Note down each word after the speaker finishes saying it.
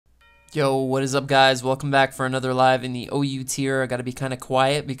Yo, what is up, guys? Welcome back for another live in the OU tier. I gotta be kind of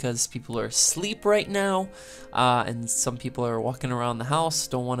quiet because people are asleep right now, and some people are walking around the house.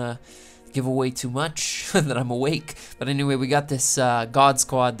 Don't want to give away too much that I'm awake. But anyway, we got this God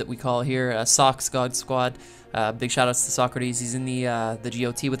Squad that we call here, Socks God Squad. Big shout outs to Socrates. He's in the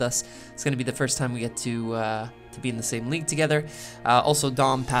GOT with us. It's gonna be the first time we get to be in the same league together. Also,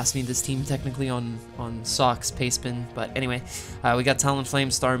 Dom passed me this team technically on Socks Pacespin, but anyway, we got Talonflame,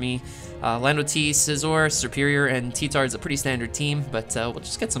 Starmie, Lando T, Scizor, Superior, and T-Tard's a pretty standard team, but we'll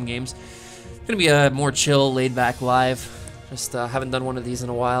just get some games. It's gonna be a more chill, laid-back live. Just haven't done one of these in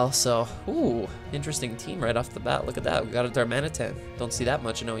a while, so ooh, interesting team right off the bat. Look at that, we got a Darmanitan. Don't see that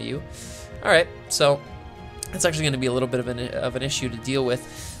much in OU. All right, so it's actually going to be a little bit of an issue to deal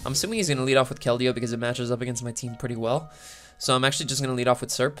with. I'm assuming he's going to lead off with Keldeo because it matches up against my team pretty well. So I'm actually just going to lead off with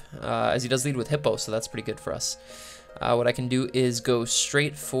Serp, as he does lead with Hippo, so that's pretty good for us. What I can do is go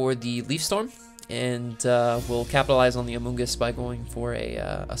straight for the Leaf Storm, and we'll capitalize on the Amoonguss by going for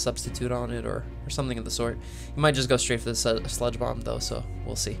a substitute on it or something of the sort. He might just go straight for the Sludge Bomb, though, so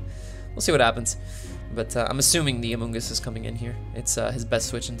we'll see. We'll see what happens. But I'm assuming the Amoonguss is coming in here. It's his best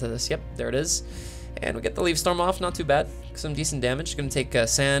switch into this. Yep, there it is. And we get the Leaf Storm off, not too bad. Some decent damage. Gonna take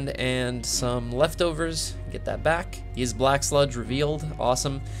sand and some leftovers. Get that back. He is Black Sludge revealed.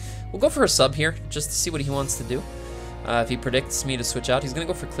 Awesome. We'll go for a sub here, just to see what he wants to do. If he predicts me to switch out, he's gonna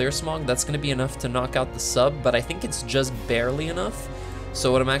go for Clear Smog. That's gonna be enough to knock out the sub, but I think it's just barely enough.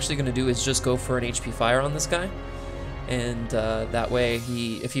 So what I'm actually gonna do is just go for an HP Fire on this guy. And that way,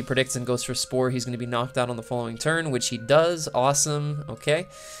 if he predicts and goes for Spore, he's going to be knocked out on the following turn, which he does. Awesome. Okay.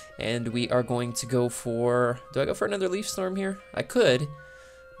 And we are going to go for... Do I go for another Leaf Storm here? I could,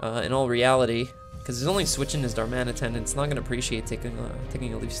 in all reality, because he's only switching his Darmanitan, and it's not going to appreciate taking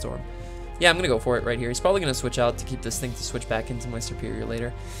a Leaf Storm. Yeah, I'm going to go for it right here. He's probably going to switch out to keep this thing to switch back into my Superior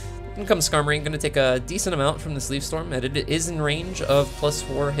later. In comes Skarmory. I'm going to take a decent amount from this Leaf Storm, and it is in range of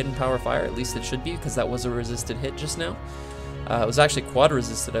 +4 Hidden Power Fire. At least it should be, because that was a resisted hit just now. It was actually quad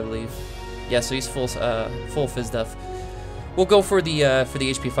resisted, I believe. Yeah, so he's full Fizz Def. We'll go for the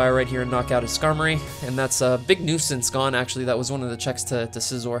HP Fire right here and knock out his Skarmory, and that's a big nuisance gone. Actually, that was one of the checks to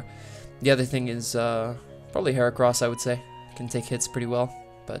Scizor. The other thing is probably Heracross, I would say. Can take hits pretty well,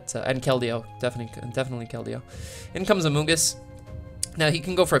 but and Keldeo, definitely Keldeo. In comes Amoonguss. Now, he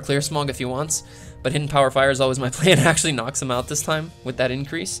can go for a Clear Smog if he wants, but Hidden Power Fire is always my play, and actually knocks him out this time with that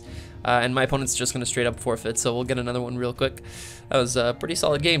increase. And my opponent's just going to straight up forfeit, so we'll get another one real quick. That was a pretty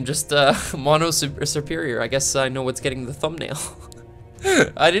solid game, just mono Superior. I guess I know what's getting the thumbnail.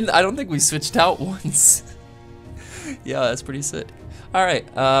 I don't think we switched out once. Yeah, that's pretty sick. All right,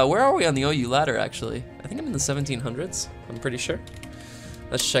 where are we on the OU ladder, actually? I think I'm in the 1700s, I'm pretty sure.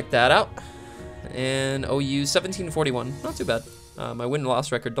 Let's check that out. And OU 1741, not too bad. My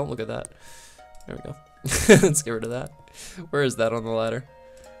win-loss record, don't look at that. There we go. Let's get rid of that. Where is that on the ladder?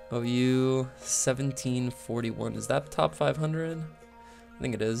 OU 1741. Is that top 500? I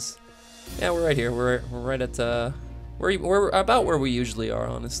think it is. Yeah, we're right here. We're right at we're about where we usually are,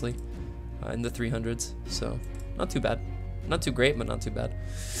 honestly, in the 300s. So not too bad. Not too great, but not too bad.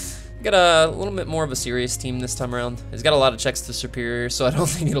 Got a little bit more of a serious team this time around. He's got a lot of checks to Superior, so I don't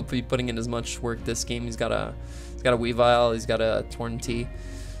think he'll be putting in as much work this game. He's got a Weavile, he's got a Torn T.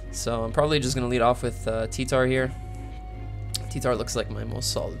 So I'm probably just gonna lead off with T-Tar here. T-Tar looks like my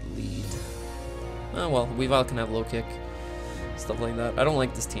most solid lead. Oh well, Weavile can have low kick, stuff like that. I don't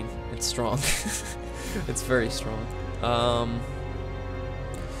like this team. It's strong. It's very strong.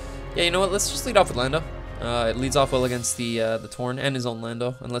 Yeah, you know what? Let's just lead off with Lando. It leads off well against the Torn and his own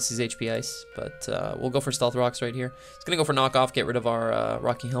Lando, unless he's HP Ice. But we'll go for Stealth Rocks right here. It's gonna go for Knockoff, get rid of our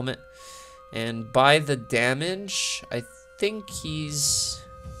Rocky Helmet. And by the damage, I think he's...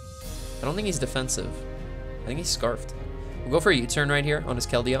 I don't think he's defensive. I think he's Scarfed. We'll go for a U-turn right here on his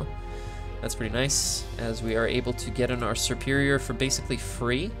Keldeo. That's pretty nice, as we are able to get in our Superior for basically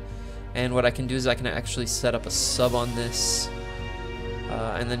free. And what I can do is I can actually set up a sub on this,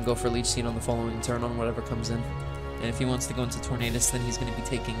 and then go for Leech Seed on the following turn on whatever comes in. And if he wants to go into Tornadus, then he's going to be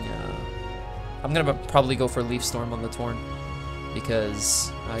taking... I'm going to probably go for Leaf Storm on the Torn,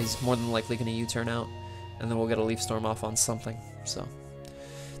 because he's more than likely going to U-turn out, and then we'll get a Leaf Storm off on something. So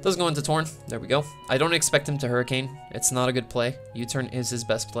does go into Torn. There we go. I don't expect him to Hurricane. It's not a good play. U-turn is his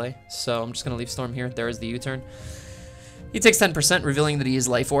best play, so I'm just going to Leaf Storm here. There is the U-turn. He takes 10%, revealing that he is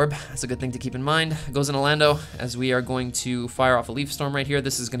Life Orb. That's a good thing to keep in mind. Goes in Orlando, as we are going to fire off a Leaf Storm right here.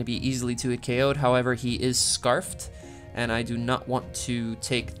 This is going to be easily 2-hit KO'd. However, he is Scarfed, and I do not want to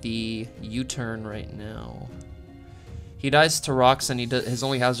take the U-turn right now. He dies to rocks, and his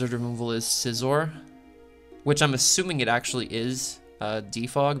only hazard removal is Scizor, which I'm assuming it actually is,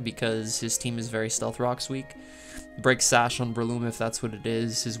 defog because his team is very Stealth Rocks weak. Break Sash on Breloom if that's what it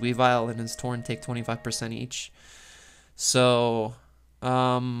is. His Weavile and his Torn take 25% each. So,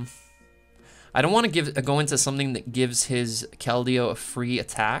 I don't want to go into something that gives his Keldeo a free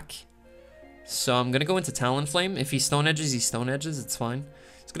attack. So I'm going to go into Talonflame. If he Stone Edges, he Stone Edges. It's fine.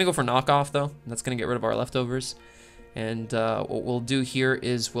 He's going to go for Knockoff, though. That's going to get rid of our leftovers. And what we'll do here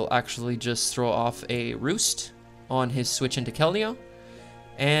is we'll actually just throw off a Roost on his switch into Keldeo.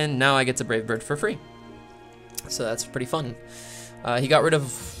 And now I get to Brave Bird for free. So that's pretty fun. He got rid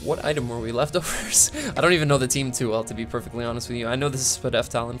of... What item were we? Leftovers? I don't even know the team too well, to be perfectly honest with you. I know this is Spadef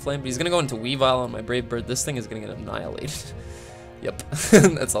Talonflame, but he's going to go into Weavile on my Brave Bird. This thing is going to get annihilated. Yep.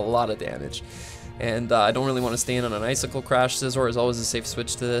 That's a lot of damage. And I don't really want to stay in on an Icicle Crash. Scizor is always a safe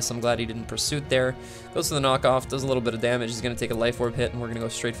switch to this. I'm glad he didn't Pursuit there. Goes to the Knockoff, does a little bit of damage. He's going to take a Life Orb hit, and we're going to go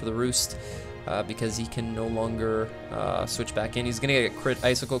straight for the Roost. Because he can no longer switch back in. He's going to get a crit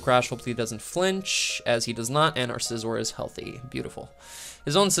Icicle Crash. Hopefully he doesn't flinch, as he does not, and our Scizor is healthy. Beautiful.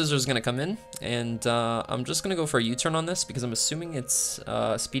 His own Scizor is going to come in, and I'm just going to go for a U-turn on this, because I'm assuming it's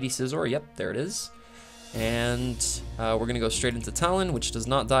Speedy Scizor. Yep, there it is. And we're going to go straight into Talon, which does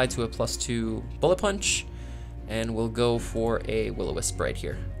not die to a +2 Bullet Punch, and we'll go for a Will-O-Wisp right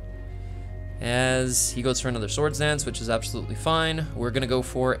here. As he goes for another Swords Dance, which is absolutely fine. We're going to go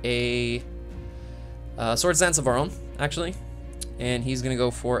for a... Swords Dance of our own, actually. And he's going to go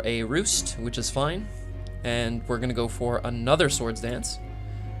for a Roost, which is fine. And we're going to go for another Swords Dance,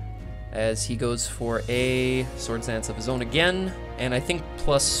 as he goes for a Swords Dance of his own again. And I think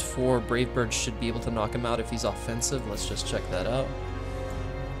 +4 Brave Bird should be able to knock him out if he's offensive. Let's just check that out.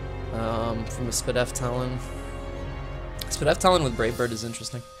 From a Spadef Talon. Spadef Talon with Brave Bird is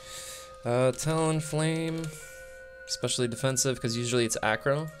interesting. Talonflame, especially defensive, because usually it's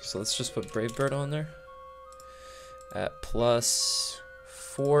Acro. So let's just put Brave Bird on there. At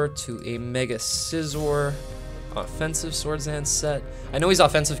 +4 to a Mega Scizor offensive Swords Dance set. I know he's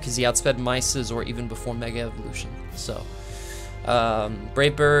offensive because he outsped my Scizor even before Mega Evolution. So,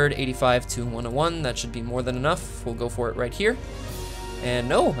 Brave Bird, 85 to 101. That should be more than enough. We'll go for it right here. And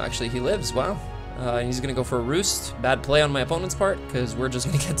no, actually he lives. Wow. He's going to go for a Roost. Bad play on my opponent's part, because we're just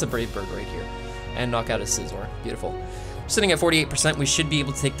going to get to Brave Bird right here and knock out his Scizor. Beautiful. We're sitting at 48%. We should be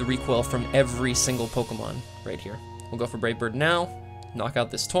able to take the recoil from every single Pokemon right here. We'll go for Brave Bird now. Knock out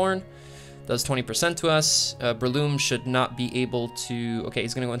this Torn. Does 20% to us. Breloom should not be able to... Okay,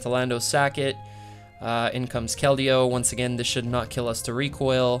 he's going to go into Lando, sack it. In comes Keldeo. Once again, this should not kill us to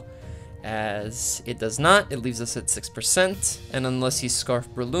recoil. As it does not, it leaves us at 6%. And unless he Scarf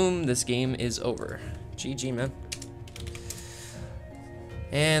Breloom, this game is over. GG, man.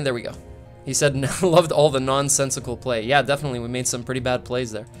 And there we go. He said, loved all the nonsensical play. Yeah, definitely. We made some pretty bad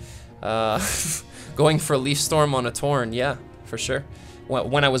plays there. Going for Leaf Storm on a Torn. Yeah, for sure.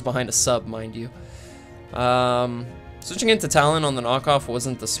 When I was behind a sub, mind you. Switching into Talon on the knockoff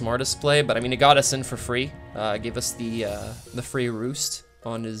wasn't the smartest play, but I mean, it got us in for free. Gave us the free Roost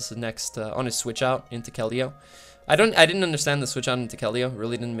on his next on his switch out into Keldeo. I didn't understand the switch out into Keldeo.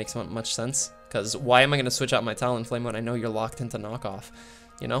 Really didn't make so much sense, because why am I gonna switch out my Talonflame when I know you're locked into knockoff,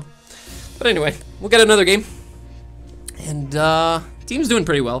 you know? But anyway, we'll get another game, and team's doing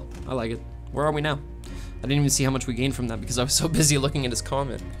pretty well. I like it. Where are we now? I didn't even see how much we gained from that because I was so busy looking at his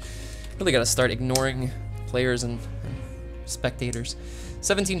comment. Really gotta start ignoring players and spectators.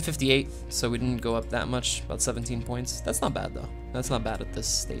 1758, so we didn't go up that much, about 17 points. That's not bad though. That's not bad at this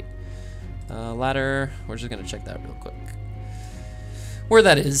state. Ladder, we're just gonna check that real quick. Where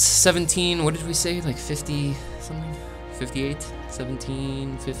that is, 17, what did we say, like 50 something? 58,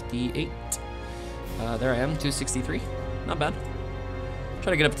 17, 58. There I am, 263, not bad. Try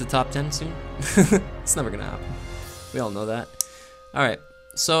to get up to the top 10 soon. It's never gonna happen. We all know that. Alright,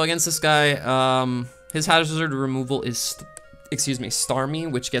 so against this guy, his hazard removal is, Starmie,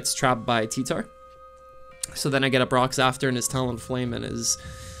 which gets trapped by T-Tar. So then I get up Rocks after, and his Talonflame and his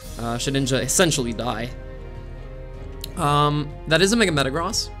Shedinja essentially die. That is a Mega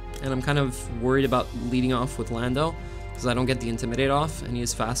Metagross, and I'm kind of worried about leading off with Lando, because I don't get the Intimidate off, and he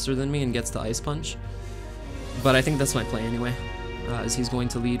is faster than me and gets the Ice Punch. But I think that's my play anyway. As he's going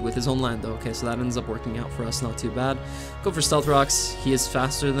to lead with his own Lando. Okay, so that ends up working out for us, not too bad. Go for Stealth Rocks. He is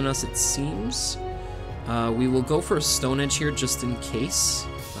faster than us, it seems. We will go for a Stone Edge here just in case,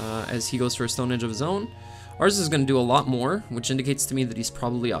 as he goes for a Stone Edge of his own. Ours is going to do a lot more, which indicates to me that he's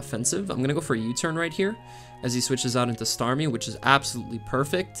probably offensive. I'm going to go for a U-turn right here, as he switches out into Starmie, which is absolutely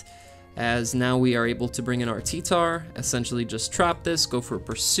perfect, as now we are able to bring in our T-Tar, essentially just trap this, go for a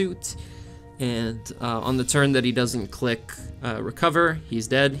Pursuit, and on the turn that he doesn't click Recover, he's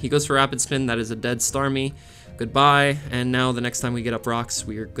dead. He goes for Rapid Spin, that is a dead Starmie. Goodbye. And now the next time we get up rocks,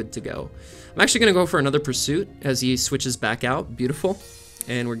 we are good to go. I'm actually going to go for another pursuit as he switches back out. Beautiful.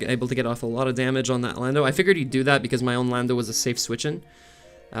 And we're able to get off a lot of damage on that Lando. I figured he'd do that because my own Lando was a safe switch-in.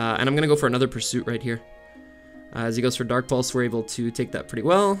 And I'm going to go for another pursuit right here. As he goes for Dark Pulse, we're able to take that pretty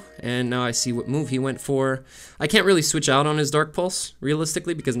well. And now I see what move he went for. I can't really switch out on his Dark Pulse,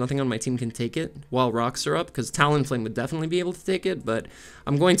 realistically, because nothing on my team can take it while rocks are up, because Talonflame would definitely be able to take it, but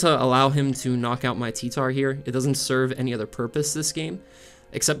I'm going to allow him to knock out my T-Tar here. It doesn't serve any other purpose this game,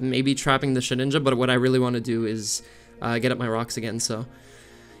 except maybe trapping the Shedinja, but what I really want to do is get up my rocks again, so...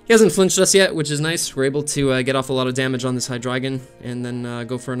 He hasn't flinched us yet, which is nice. We're able to get off a lot of damage on this Hydreigon, and then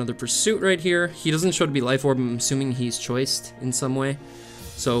go for another pursuit right here. He doesn't show to be Life Orb. I'm assuming he's choiced in some way.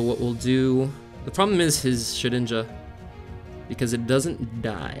 So what we'll do... The problem is his Shedinja, because it doesn't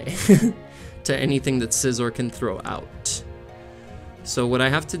die to anything that Scizor can throw out. So what I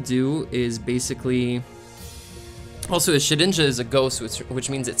have to do is basically... Also, his Shedinja is a ghost, which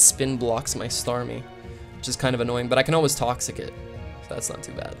means it spin blocks my Starmie, which is kind of annoying, but I can always Toxic it. That's not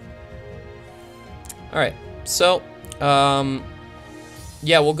too bad. Alright, so,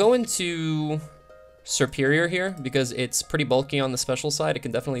 yeah, we'll go into Superior here, because it's pretty bulky on the special side. It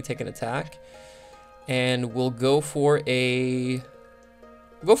can definitely take an attack. And we'll go for a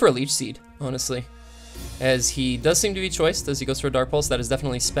Leech Seed, honestly. As he does seem to be choiced as he goes for a Dark Pulse. That is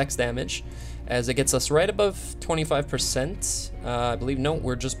definitely Specs damage, as it gets us right above 25%. I believe, no,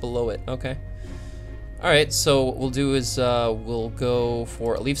 we're just below it. Okay. Alright, so what we'll do is we'll go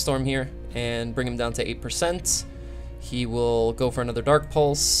for a Leaf Storm here and bring him down to 8%. He will go for another Dark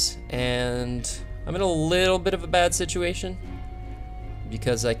Pulse, and I'm in a little bit of a bad situation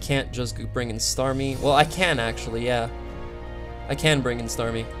because I can't just bring in Starmie. Well, I can actually, yeah. I can bring in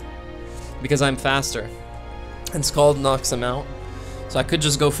Starmie because I'm faster, and Scald knocks him out. So I could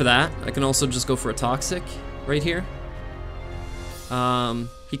just go for that. I can also just go for a Toxic right here.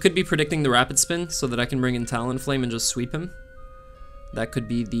 He could be predicting the Rapid Spin so that I can bring in Talonflame and just sweep him. That could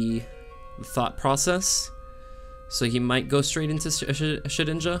be the thought process. So he might go straight into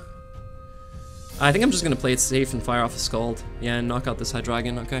Shedinja. I think I'm just going to play it safe and fire off a Scald. Yeah, and knock out this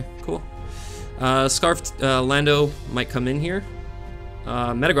Hydreigon. Okay, cool. Scarfed Lando might come in here.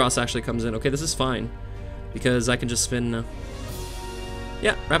 Metagross actually comes in. Okay, this is fine, because I can just spin...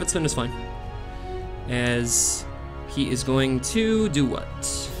 yeah, Rapid Spin is fine. As... he is going to do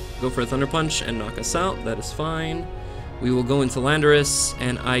what? Go for a Thunder Punch and knock us out. That is fine. We will go into Landorus,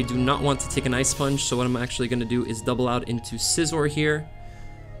 and I do not want to take an Ice Punch, so what I'm actually going to do is double out into Scizor here.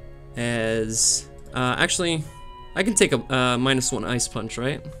 As... actually, I can take a -1 Ice Punch,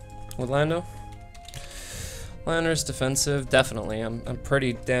 right? With Lando? Landorus defensive, definitely. I'm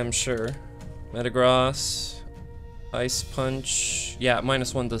pretty damn sure. Metagross, Ice Punch. Yeah,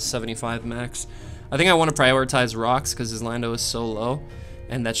 -1 to 75 max. I think I want to prioritize rocks because his Lando is so low,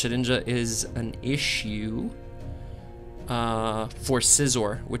 and that Shedinja is an issue for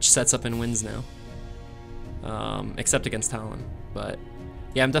Scizor, which sets up and wins now, except against Talon. But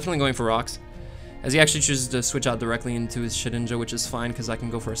yeah, I'm definitely going for rocks, as he actually chooses to switch out directly into his Shedinja, which is fine because I can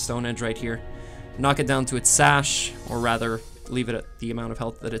go for a Stone Edge right here, knock it down to its sash, or rather leave it at the amount of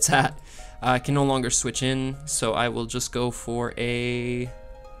health that it's at. I can no longer switch in, so I will just go for a...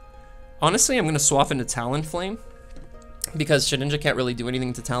 Honestly, I'm going to swap into Talonflame, because Shedinja can't really do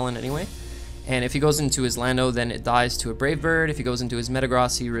anything to Talon anyway. And if he goes into his Lando, then it dies to a Brave Bird. If he goes into his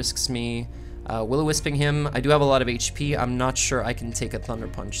Metagross, he risks me Will-O-Wisping him. I do have a lot of HP. I'm not sure I can take a Thunder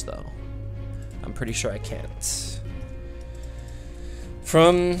Punch, though. I'm pretty sure I can't.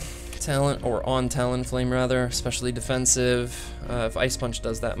 From Talon, or on Talonflame, rather, especially defensive. If Ice Punch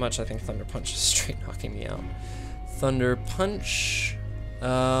does that much, I think Thunder Punch is straight knocking me out. Thunder Punch...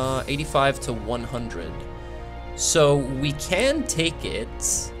 85 to 100. So we can take it.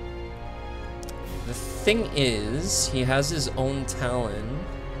 The thing is, he has his own Talon.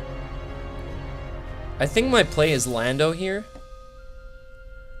 I think my play is Lando here.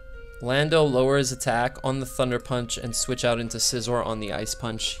 Lando lower his attack on the Thunder Punch and switch out into Scizor on the Ice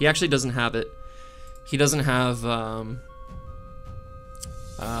Punch. He actually doesn't have it. He doesn't have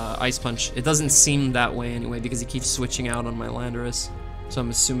Ice Punch. It doesn't seem that way anyway, because he keeps switching out on my Landorus. So I'm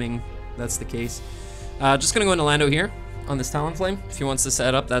assuming that's the case. Just gonna go into Lando here on this Talonflame. If he wants to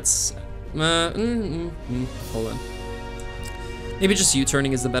set up, that's... hold on. Maybe just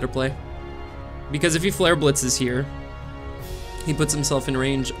U-turning is the better play. Because if he Flare Blitzes here, he puts himself in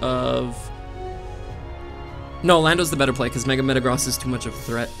range of... No, Lando's the better play, because Mega Metagross is too much of a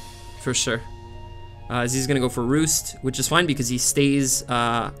threat, for sure. As he's gonna go for Roost, which is fine because he stays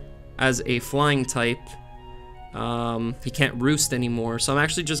as a flying type He can't roost anymore, so I'm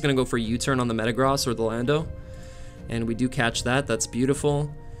actually just gonna go for a U-turn on the Metagross or the Lando. And we do catch that, that's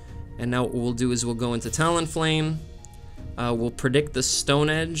beautiful. And now what we'll do is we'll go into Talonflame. We'll predict the Stone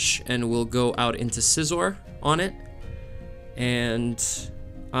Edge, and we'll go out into Scizor on it. And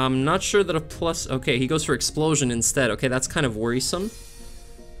I'm not sure that a plus... Okay, he goes for Explosion instead. Okay, that's kind of worrisome.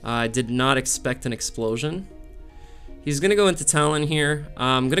 I did not expect an Explosion. He's gonna go into Talon here.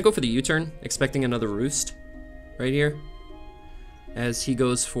 I'm gonna go for the U-turn, expecting another Roost right here. As he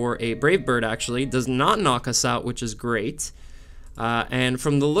goes for a Brave Bird, actually. Does not knock us out, which is great. And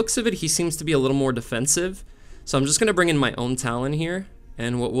from the looks of it, he seems to be a little more defensive. So I'm just gonna bring in my own Talon here.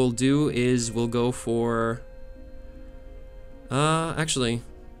 And what we'll do is we'll go for... actually...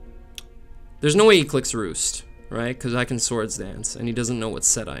 There's no way he clicks Roost, right? Because I can Swords Dance, and he doesn't know what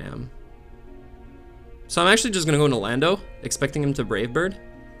set I am. So I'm actually just gonna go into Lando, expecting him to Brave Bird.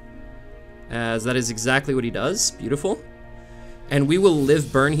 As that is exactly what he does. Beautiful. And we will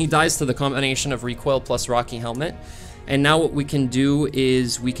live burn. He dies to the combination of Recoil plus Rocky Helmet. And now what we can do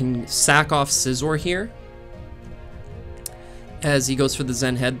is we can sack off Scizor here. As he goes for the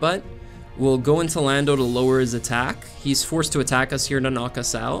Zen Headbutt. We'll go into Lando to lower his attack. He's forced to attack us here to knock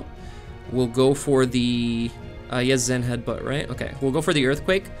us out. We'll go for the... he has Zen Headbutt, right? Okay, we'll go for the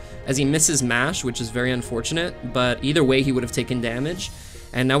Earthquake. As he misses Mash, which is very unfortunate. But either way, he would have taken damage.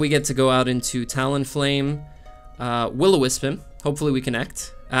 And now we get to go out into Talonflame. Will-O-Wisp him. Hopefully we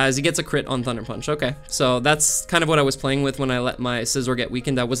connect. As he gets a crit on Thunder Punch. Okay, so that's kind of what I was playing with when I let my Scizor get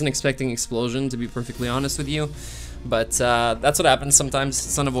weakened. I wasn't expecting Explosion, to be perfectly honest with you. But that's what happens sometimes.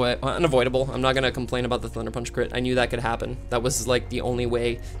 It's unavoidable. I'm not going to complain about the Thunder Punch crit. I knew that could happen. That was like the only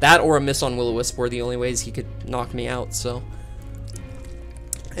way. That or a miss on Will-O-Wisp were the only ways he could knock me out, so.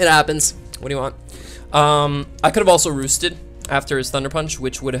 It happens. What do you want? I could have also roosted after his Thunder Punch,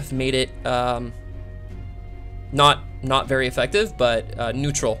 which would have made it not very effective, but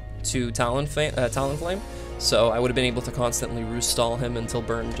neutral to Talonflame. So I would have been able to constantly roost stall him until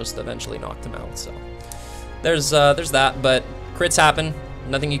Burn just eventually knocked him out. So there's that, but crits happen.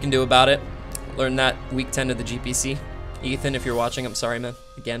 Nothing you can do about it. Learned that week 10 of the GPC. Ethan, if you're watching, I'm sorry, man.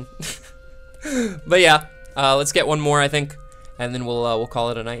 Again. But yeah, let's get one more, I think, and then we'll call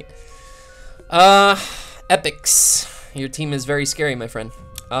it a night. Epics. Your team is very scary, my friend.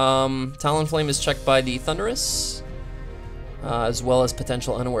 Talonflame is checked by the Thundurus, as well as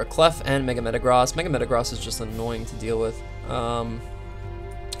potential Unaware Clef and Mega Metagross. Mega Metagross is just annoying to deal with.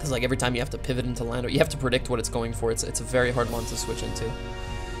 Because like every time you have to pivot into Lando, you have to predict what it's going for. It's a very hard one to switch into.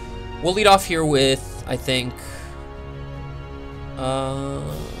 We'll lead off here with, I think,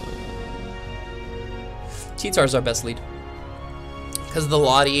 Cheetar's our best lead. Because of the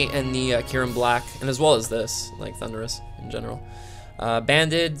Lottie and the Kieran Black, and as well as this, like Thundurus in general.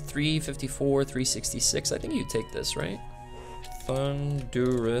 Banded, 354, 366. I think you take this, right?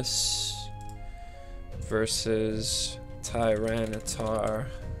 Thundurus versus Tyranitar.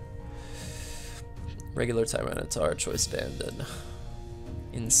 Regular Tyranitar, choice banded.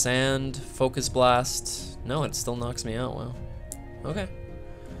 In Sand, Focus Blast. No, it still knocks me out. Wow. Okay.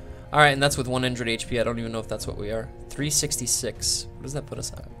 Alright, and that's with 100 HP. I don't even know if that's what we are. 366. What does that put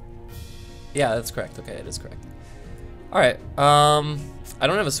us at? Yeah, that's correct. Okay, it is correct. Alright, I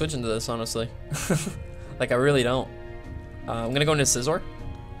don't have a switch into this, honestly. Like, I really don't. I'm gonna go into Scizor,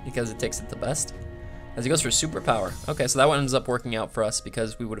 because it takes it the best. As he goes for Superpower. Okay, so that one ends up working out for us,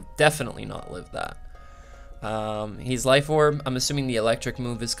 because we would have definitely not lived that. He's Life Orb. I'm assuming the Electric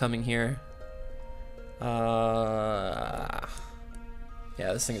move is coming here. Yeah,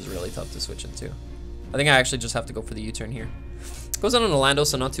 this thing is really tough to switch into. I think I actually just have to go for the U-turn here. Goes on an Orlando,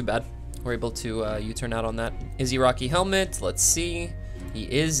 so not too bad. We're able to U-turn out on that. Is he Rocky Helmet? Let's see. He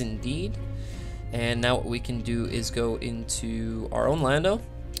is indeed. And now what we can do is go into our own Lando,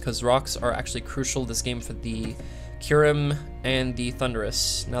 because rocks are actually crucial this game for the Kyurem and the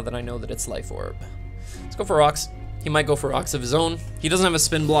Thundurus, now that I know that it's Life Orb. Let's go for rocks. He might go for rocks of his own. He doesn't have a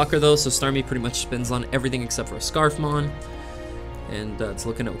spin blocker though, so Starmie pretty much spins on everything except for a Scarfmon. And it's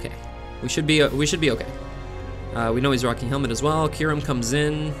looking okay. We should be okay. We know he's Rocky Helmet as well. Kyurem comes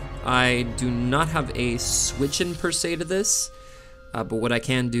in. I do not have a switch in per se to this, but what I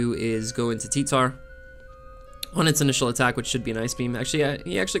can do is go into T-Tar on its initial attack, which should be an Ice Beam. Actually,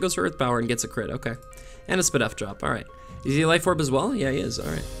 he actually goes for Earth Power and gets a crit. Okay, and a Spit F drop. All right, is he a Life Orb as well? Yeah, he is. All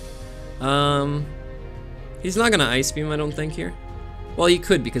right. He's not gonna Ice Beam, I don't think here. Well, he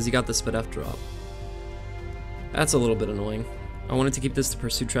could because he got the Spit F drop. That's a little bit annoying. I wanted to keep this to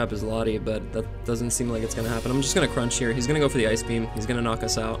Pursuit Trap his Lottie, but that doesn't seem like it's gonna happen. I'm just gonna crunch here. He's gonna go for the Ice Beam. He's gonna knock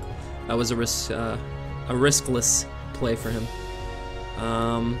us out. That was a riskless play for him.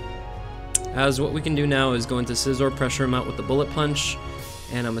 As what we can do now is go into Scizor, pressure him out with the Bullet Punch,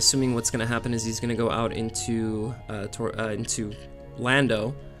 and I'm assuming what's going to happen is he's going to go out into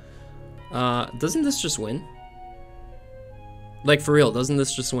Lando. Doesn't this just win? Like, for real, doesn't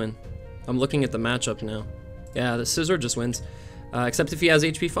this just win? I'm looking at the matchup now. Yeah, the Scizor just wins. Except if he has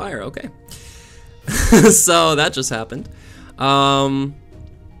HP Fire, okay. So, that just happened.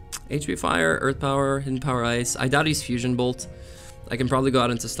 HP Fire, Earth Power, Hidden Power Ice. I doubt he's Fusion Bolt. I can probably go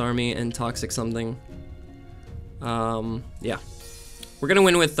out into Starmie and Toxic something. Yeah. We're gonna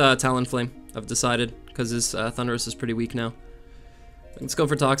win with Talonflame, I've decided, because his Thundurus is pretty weak now. Let's go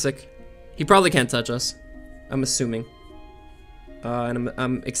for Toxic. He probably can't touch us, I'm assuming. And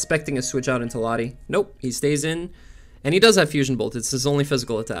I'm expecting a switch out into Lottie. Nope, he stays in. And he does have Fusion Bolt, it's his only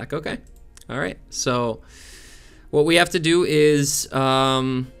physical attack. Okay, alright. So, what we have to do is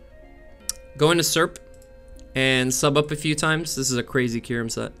go into Serp and sub up a few times. This is a crazy Kyurem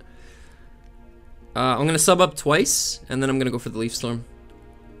set. I'm gonna sub up twice, and then I'm gonna go for the Leaf Storm.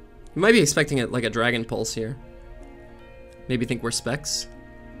 You might be expecting it like a Dragon Pulse here. Maybe think we're Specs.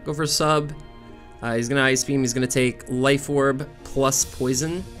 Go for a sub. He's gonna Ice Beam. He's gonna take Life Orb plus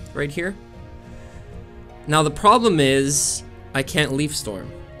Poison right here. Now the problem is I can't Leaf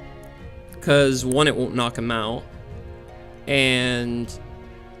Storm, because one, it won't knock him out, and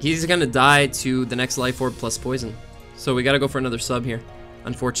he's gonna die to the next Life Orb plus Poison. So we gotta go for another sub here,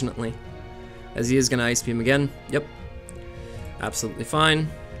 unfortunately. As he is gonna Ice Beam again. Yep. Absolutely fine.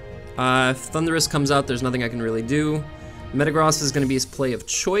 If Thundurus comes out, there's nothing I can really do. Metagross is gonna be his play of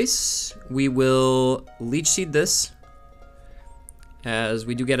choice. We will Leech Seed this. As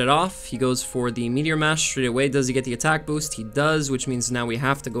we do get it off, he goes for the Meteor Mash straight away. Does he get the attack boost? He does, which means now we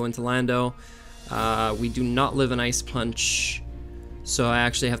have to go into Lando. We do not live an Ice Punch, so I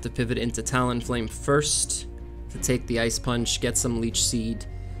actually have to pivot into Talonflame first to take the Ice Punch, get some Leech Seed,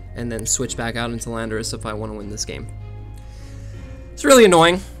 and then switch back out into Landorus if I want to win this game. It's really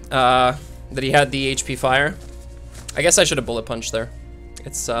annoying that he had the HP Fire. I guess I should have Bullet Punched there.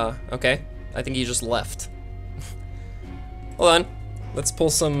 It's, okay. I think he just left. Hold on. Let's pull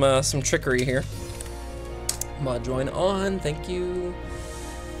some trickery here. Mod join on, thank you.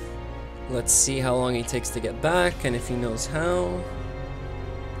 Let's see how long he takes to get back, and if he knows how.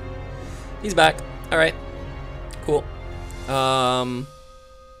 He's back. Alright. Cool.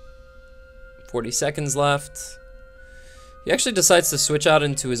 40 seconds left. He actually decides to switch out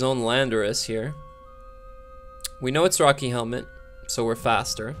into his own Landorus here. We know it's Rocky Helmet, so we're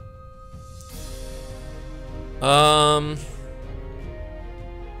faster. I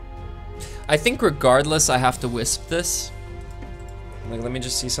think regardless, I have to Wisp this. Like, let me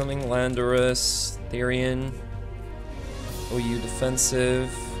just see something. Landorus, Therian, OU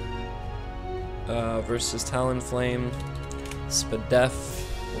defensive, versus Talonflame, Spadef.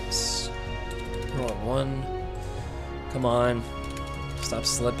 Oops. Wrong one. Come on. Stop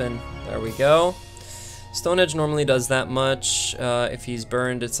slipping. There we go. Stone Edge normally does that much. If he's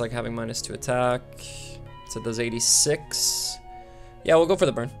burned, it's like having -2 attack. So it does 86. Yeah, we'll go for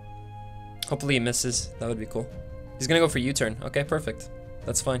the burn. Hopefully he misses. That would be cool. He's gonna go for U-turn. Okay, perfect.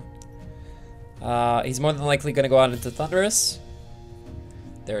 That's fine. He's more than likely gonna go out into Thundurus.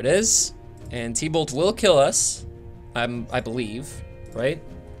 There it is. And T-Bolt will kill us. I believe. Right?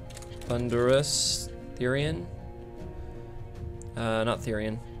 Thundurus. Therian. Not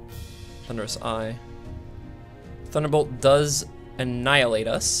Therian. Thundurus I. Thunderbolt does annihilate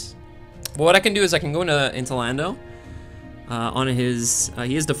us. But what I can do is I can go into Lando. On his,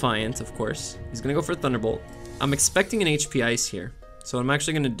 he is Defiant, of course. He's gonna go for Thunderbolt. I'm expecting an HP Ice here. So what I'm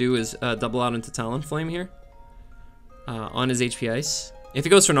actually gonna do is double out into Talonflame here. On his HP Ice. If he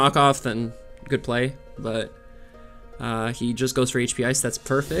goes for knockoff, then good play. But he just goes for HP Ice, that's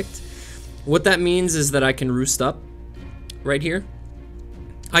perfect. What that means is that I can Roost up right here.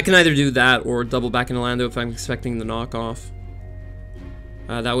 I can either do that or double back into Lando if I'm expecting the knockoff.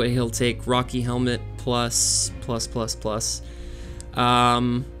 That way he'll take Rocky Helmet plus.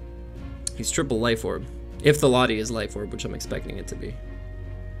 He's triple Life Orb. If the Lottie is Life Orb, which I'm expecting it to be.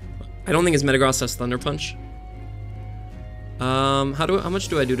 I don't think his Metagross has Thunder Punch. How much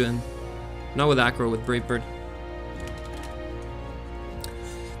do I do to him? Not with Acro, with Brave Bird.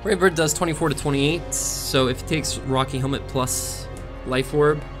 Brave Bird does 24 to 28, so if he takes Rocky Helmet plus Life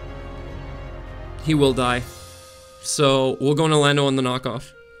Orb, he will die. So we'll go into Lando on the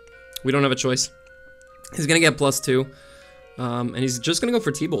knockoff. We don't have a choice. He's gonna get +2, and he's just gonna go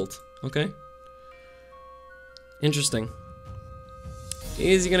for T-Bolt. Okay. Interesting.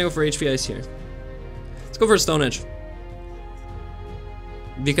 Is he gonna go for HP Ice here? Let's go for a Stone Edge.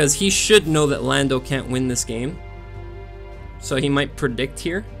 Because he should know that Lando can't win this game. So he might predict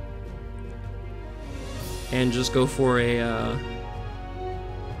here. and just go for a,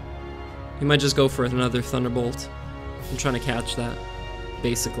 he might just go for another Thunderbolt. I'm trying to catch that,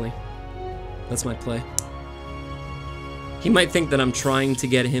 basically. That's my play. He might think that I'm trying to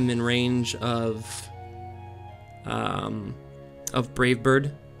get him in range of Brave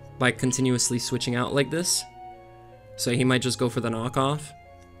Bird by continuously switching out like this. So he might just go for the knockoff.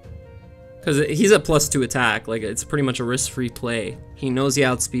 Because he's at +2 attack, like it's pretty much a risk-free play. He knows he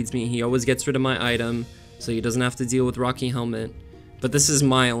outspeeds me, he always gets rid of my item, so he doesn't have to deal with Rocky Helmet. But this is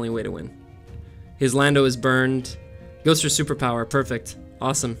my only way to win. His Lando is burned, goes for superpower, perfect,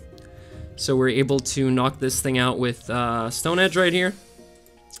 awesome. So we're able to knock this thing out with Stone Edge right here.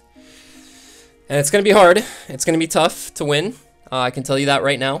 And it's going to be hard. It's going to be tough to win. I can tell you that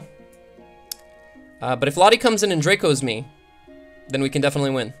right now. But if Lottie comes in and Dracos me, then we can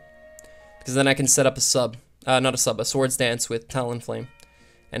definitely win. Because then I can set up a sub. Not a sub, a Swords Dance with Talonflame.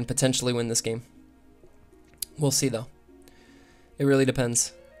 And potentially win this game. We'll see though. It really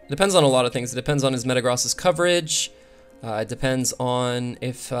depends. It depends on a lot of things. It depends on his Metagross's coverage. It depends on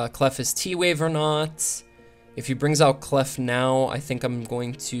if Clef is T-Wave or not. If he brings out Clef now, I think I'm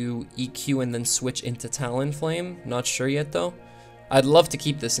going to EQ and then switch into Talonflame. Not sure yet though. I'd love to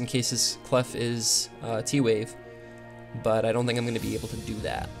keep this in case his Clef is T-Wave, but I don't think I'm going to be able to do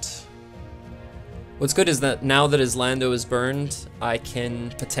that. What's good is that now that his Lando is burned, I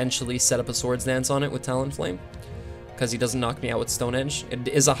can potentially set up a Swords Dance on it with Talonflame, because he doesn't knock me out with Stone Edge. It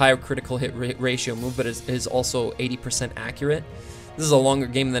is a higher critical hit ratio move, but it is also 80% accurate. This is a longer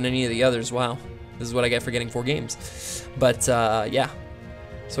game than any of the others. Wow, this is what I get for getting 4 games. But yeah,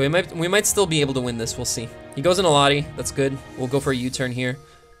 so we might still be able to win this. We'll see. He goes in a Lottie. That's good. We'll go for a U-turn here,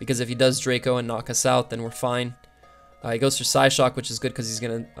 because if he does Draco and knock us out, then we're fine. He goes for Psyshock, which is good because he's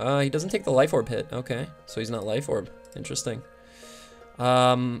gonna. He doesn't take the Life Orb hit. Okay, so he's not Life Orb. Interesting.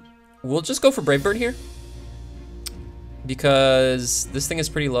 We'll just go for Brave Bird here, because this thing is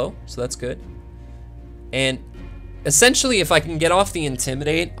pretty low, so that's good. And essentially, if I can get off the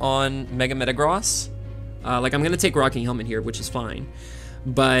Intimidate on Mega Metagross, like I'm gonna take Rocky Helmet here, which is fine,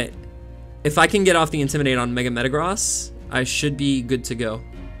 but if I can get off the Intimidate on Mega Metagross, I should be good to go.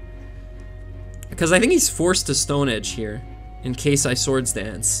 Because I think he's forced to Stone Edge here, in case I Swords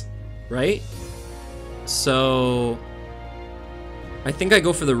Dance, right? So I think I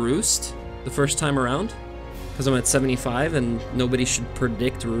go for the Roost the first time around, because I'm at 75 and nobody should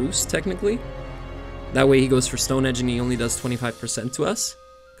predict Roost technically. That way he goes for Stone Edge and he only does 25% to us,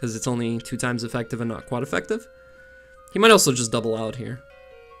 because it's only 2 times effective and not quad effective. He might also just double out here,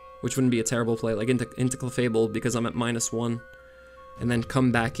 which wouldn't be a terrible play, like into Clefable, because I'm at -1, and then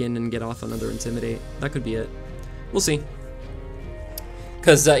come back in and get off another Intimidate. That could be it. We'll see.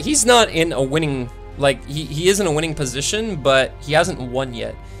 Because he's not in a winning, like, he is in a winning position, but he hasn't won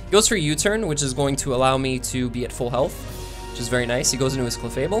yet. He goes for U-turn, which is going to allow me to be at full health, which is very nice. He goes into his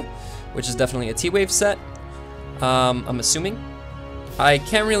Clefable, which is definitely a T-Wave set, I'm assuming. I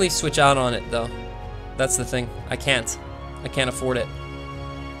can't really switch out on it, though. That's the thing. I can't afford it.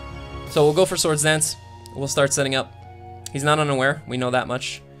 So we'll go for Swords Dance. We'll start setting up. He's not unaware. We know that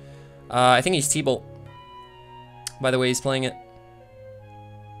much. I think he's T-Bolt, by the way he's playing it.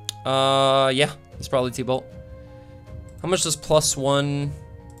 Yeah, it's probably T-Bolt. How much does +1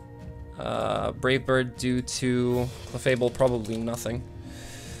 Brave Bird do to Clefable? Probably nothing.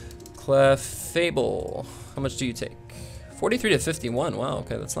 Clefable, how much do you take? 43 to 51. Wow,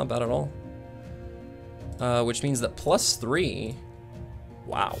 okay, that's not bad at all. Which means that +3.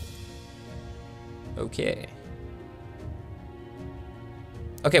 Wow. Okay.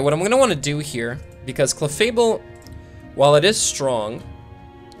 Okay, what I'm going to want to do here, because Clefable, while it is strong,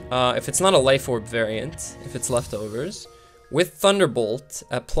 if it's not a Life Orb variant, if it's leftovers, with Thunderbolt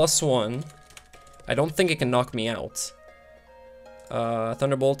at +1, I don't think it can knock me out.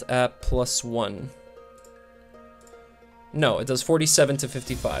 Thunderbolt at +1. No, it does 47 to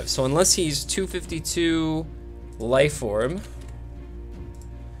 55. So unless he's 252 Life Orb,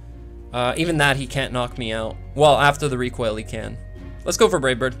 even that he can't knock me out. Well, after the recoil he can. Let's go for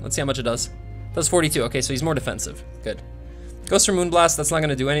Brave Bird. Let's see how much it does. Does 42. Okay, so he's more defensive. Good. Goes for Moonblast. That's not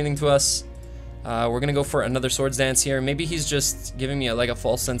going to do anything to us. We're going to go for another Swords Dance here. Maybe he's just giving me like a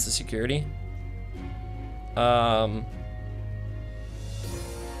false sense of security.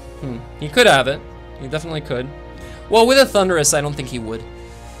 He could have it. He definitely could. Well, with a Thunderous, I don't think he would.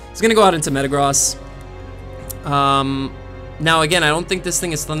 He's going to go out into Metagross. Now, again, I don't think this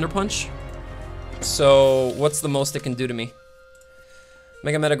thing is Thunder Punch. So, what's the most it can do to me?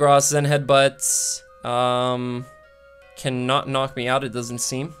 Mega Metagross, Zen Headbutt, cannot knock me out, it doesn't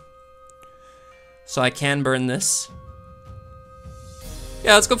seem. So I can burn this.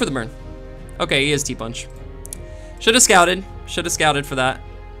 Yeah, let's go for the burn. Okay, he is T-Punch. Should have scouted. Should have scouted for that.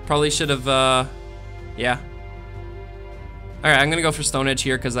 Probably should have, yeah. Alright, I'm gonna go for Stone Edge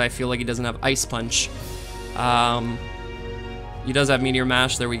here because I feel like he doesn't have Ice Punch. He does have Meteor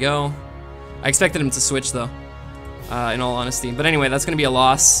Mash, there we go. I expected him to switch though, in all honesty. But anyway, that's gonna be a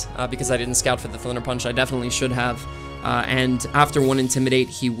loss because I didn't scout for the Thunder Punch. I definitely should have. And after 1 Intimidate,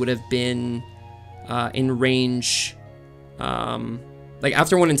 he would have been in range. Like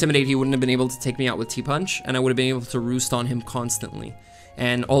after 1 Intimidate, he wouldn't have been able to take me out with T-Punch, and I would have been able to roost on him constantly.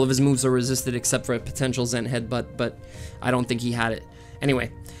 And all of his moves are resisted except for a potential Zen Headbutt, but I don't think he had it.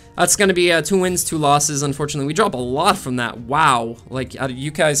 Anyway, that's gonna be 2 wins, 2 losses. Unfortunately, we drop a lot from that. Wow, like you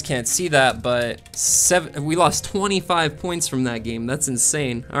guys can't see that, but we lost 25 points from that game. That's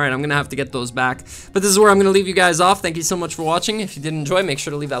insane. All right, I'm gonna have to get those back. But this is where I'm gonna leave you guys off. Thank you so much for watching. If you did enjoy, make sure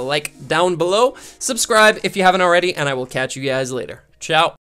to leave that like down below. Subscribe if you haven't already, and I will catch you guys later. Ciao.